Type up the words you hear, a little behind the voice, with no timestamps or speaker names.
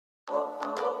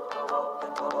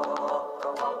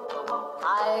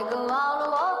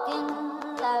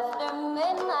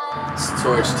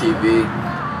Torch TV,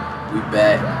 we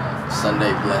back.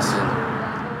 Sunday blessing.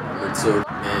 Number 2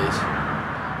 is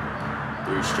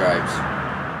 3 stripes.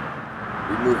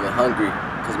 We moving hungry,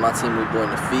 cause my team we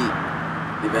born to feed.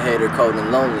 Leave a hater cold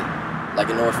and lonely, like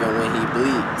an orphan when he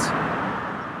bleeds.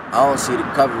 I don't see the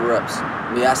cover-ups,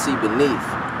 me I see beneath.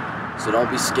 So don't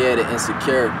be scared or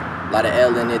insecure, lot of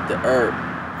L in it, the herb.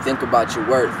 Think about your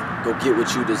worth, go get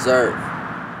what you deserve.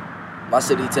 My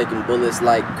city taking bullets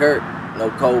like Kurt, no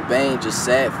Cobain, just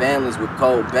sad families with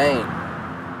Cobain.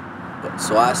 But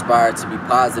so I aspire to be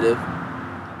positive.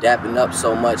 Dapping up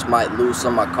so much might lose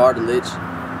some of my cartilage.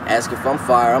 Ask if I'm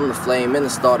fire, I'm the flame in the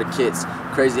starter kits.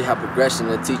 Crazy how progression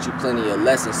will teach you plenty of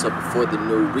lessons. So before the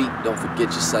new week, don't forget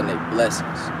your Sunday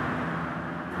blessings.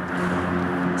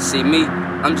 See me,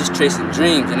 I'm just chasing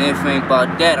dreams, and if it ain't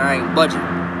about that, I ain't budging.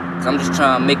 Cause I'm just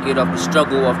trying to make it off the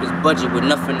struggle, off this budget with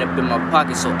nothing up in my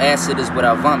pocket, so acid is what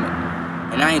I vomit.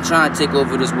 And I ain't trying to take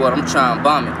over this world, I'm trying to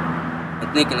bomb it.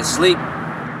 And thinking of sleep,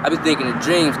 I be thinking of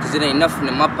dreams, cause it ain't nothing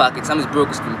in my pockets, I'm as broke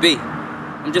as can be.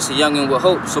 I'm just a youngin' with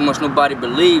hope, so much nobody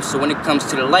believes, so when it comes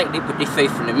to the light, they put their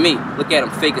faith into me. Look at them,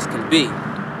 fake as can be.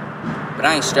 But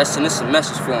I ain't stressing, it's a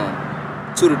message for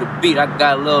them. 2 to the beat, I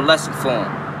got a little lesson for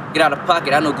them. Get out of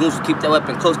pocket, I know goons will keep that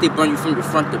weapon close, they burn you from your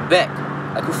front to back,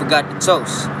 like who forgot the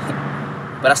toast.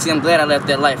 But I see I'm glad I left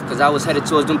that life, cause I was headed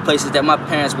towards them places that my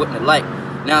parents wouldn't have liked.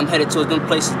 Now I'm headed towards them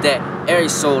places that every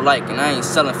soul like, and I ain't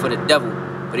selling for the devil,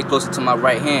 but he closer to my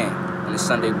right hand, and it's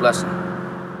Sunday blessing.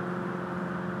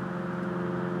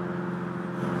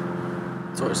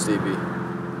 Torch TV.